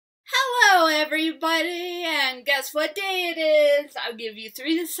everybody, and guess what day it is? I'll give you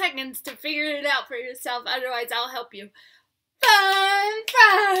 3 seconds to figure it out for yourself, otherwise I'll help you. Fun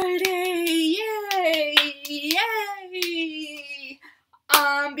Friday! Yay! Yay!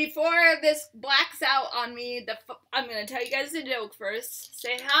 Before this blacks out on me, I'm gonna tell you guys a joke first.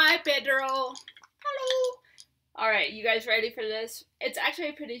 Say hi, Pedro. Hello. Alright, you guys ready for this? It's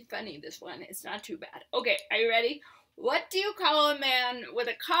actually pretty funny, this one. It's not too bad. Okay, are you ready? What do you call a man with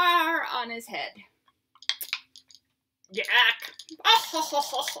a car on his head? Jack.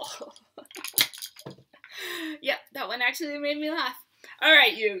 Oh. Yep, that one actually made me laugh.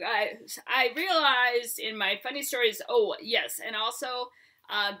 Alright, you guys. I realized in my funny stories, oh, yes, and also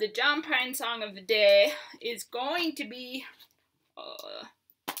the John Prine song of the day is going to be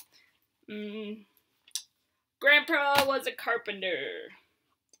Grandpa was a carpenter.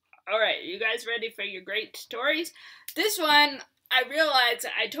 Alright, you guys ready for your great stories? This one, I realized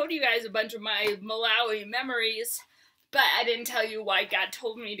I told you guys a bunch of my Malawi memories, but I didn't tell you why God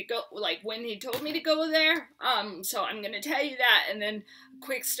told me to go, like when he told me to go there. So I'm going to tell you that, and then a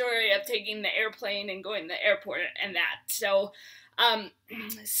quick story of taking the airplane and going to the airport and that. So, I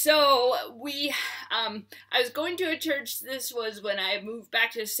was going to a church. This was when I moved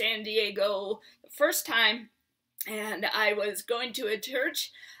back to San Diego the first time, and I was going to a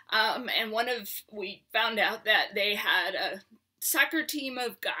church, and we found out that they had a soccer team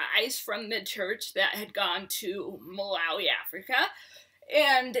of guys from the church that had gone to Malawi, Africa,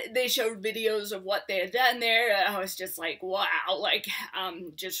 and they showed videos of what they had done there. I was just like, wow, like,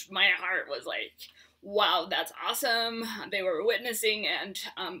 just my heart was like, wow, that's awesome. They were witnessing and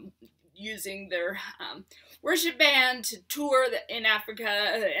using their worship band to tour in Africa,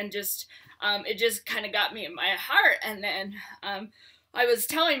 and just it just kind of got me in my heart. And then I was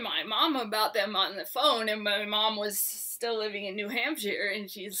telling my mom about them on the phone, and my mom was still living in New Hampshire, and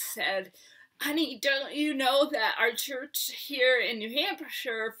she said, honey, don't you know that our church here in New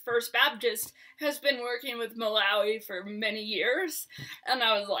Hampshire, First Baptist, has been working with Malawi for many years? And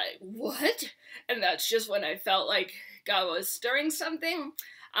I was like, what? And that's just when I felt like God was stirring something.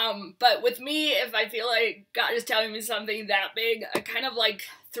 But with me, if I feel like God is telling me something that big, I kind of like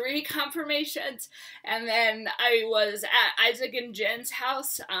 3 confirmations. And then I was at Isaac and Jen's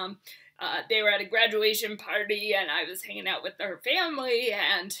house. They were at a graduation party, and I was hanging out with her family,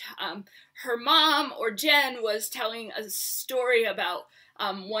 and her mom, or Jen, was telling a story about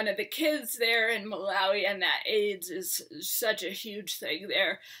one of the kids there in Malawi, and that AIDS is such a huge thing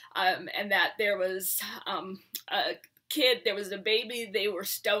there, and that there was a kid, there was a baby they were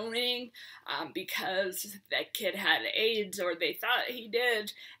stoning because that kid had AIDS, or they thought he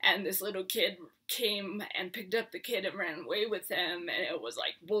did, and this little kid came and picked up the kid and ran away with him, and it was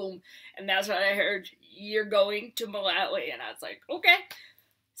like boom. And that's what I heard, you're going to Malawi, and I was like, okay.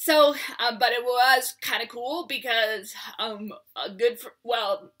 So, but it was kind of cool because a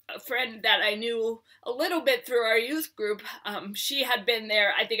friend that I knew a little bit through our youth group, she had been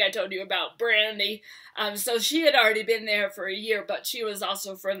there. I think I told you about Brandy. So she had already been there for a year, but she was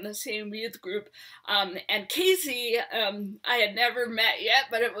also from the same youth group. And Casey, I had never met yet,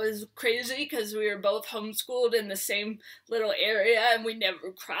 but it was crazy because we were both homeschooled in the same little area, and we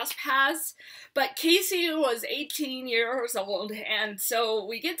never crossed paths. But Casey was 18 years old, and so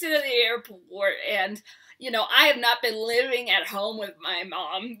we get to the airport, and I have not been living at home with my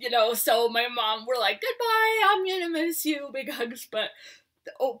mom, so my mom, we're like, goodbye, I'm gonna miss you, big hugs. But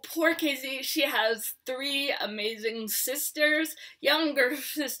oh, poor Casey, she has 3 amazing sisters, younger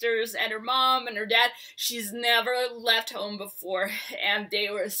sisters, and her mom and her dad. She's never left home before, and they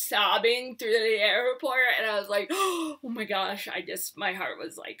were sobbing through the airport, and I was like, oh my gosh, my heart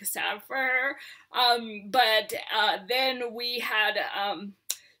was like sad for her. But then we had,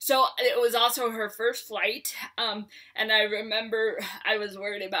 so it was also her first flight, and I remember I was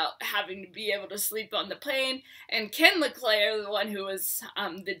worried about having to be able to sleep on the plane, and Ken LeClaire, the one who was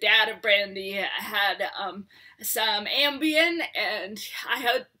the dad of Brandy, had some Ambien, and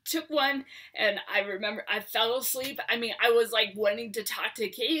I took one, and I remember I fell asleep. I mean, I was like wanting to talk to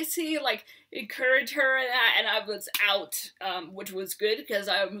Casey, like encourage her and that, and I was out, which was good because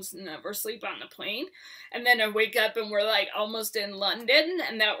I almost never sleep on the plane. And then I wake up and we're like almost in London,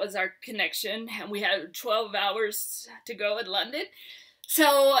 and that was our connection, and we had 12 hours to go in London.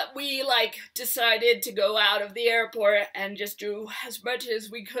 So we decided to go out of the airport and just do as much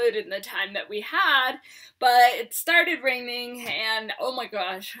as we could in the time that we had, but it started raining, and oh my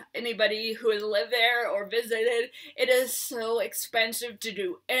gosh, anybody who has lived there or visited, it is so expensive to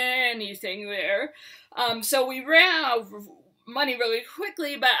do anything there. So we ran out of money really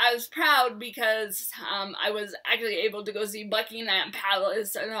quickly, but I was proud because I was actually able to go see Buckingham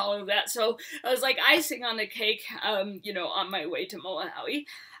Palace and all of that. So it was like icing on the cake, you know, on my way to Malawi.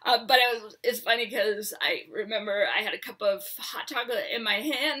 But it's funny because I remember I had a cup of hot chocolate in my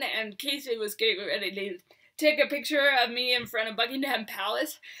hand, and Casey was getting ready to take a picture of me in front of Buckingham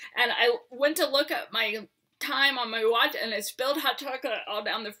Palace, and I went to look at my time on my watch, and I spilled hot chocolate all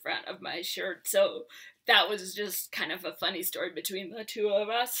down the front of my shirt. So that was just kind of a funny story between the two of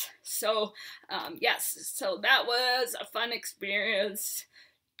us. So yes, so that was a fun experience,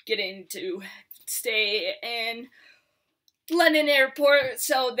 getting to stay in London airport.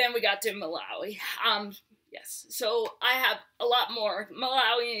 So then we got to Malawi. Yes, so I have a lot more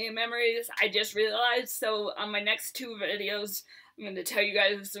Malawi memories, I just realized. So on my next 2 videos, I'm going to tell you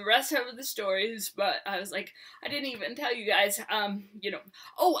guys the rest of the stories, but I was like, I didn't even tell you guys, you know.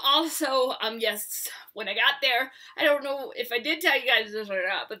 Oh, also, yes, when I got there, I don't know if I did tell you guys this or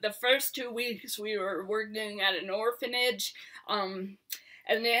not, but the first 2 weeks we were working at an orphanage, and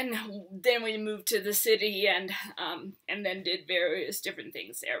then we moved to the city and then did various different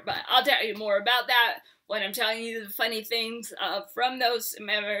things there. But I'll tell you more about that when I'm telling you the funny things from those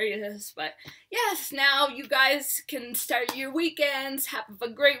memories. But yes, now you guys can start your weekends. Have a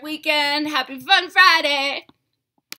great weekend. Happy Fun Friday.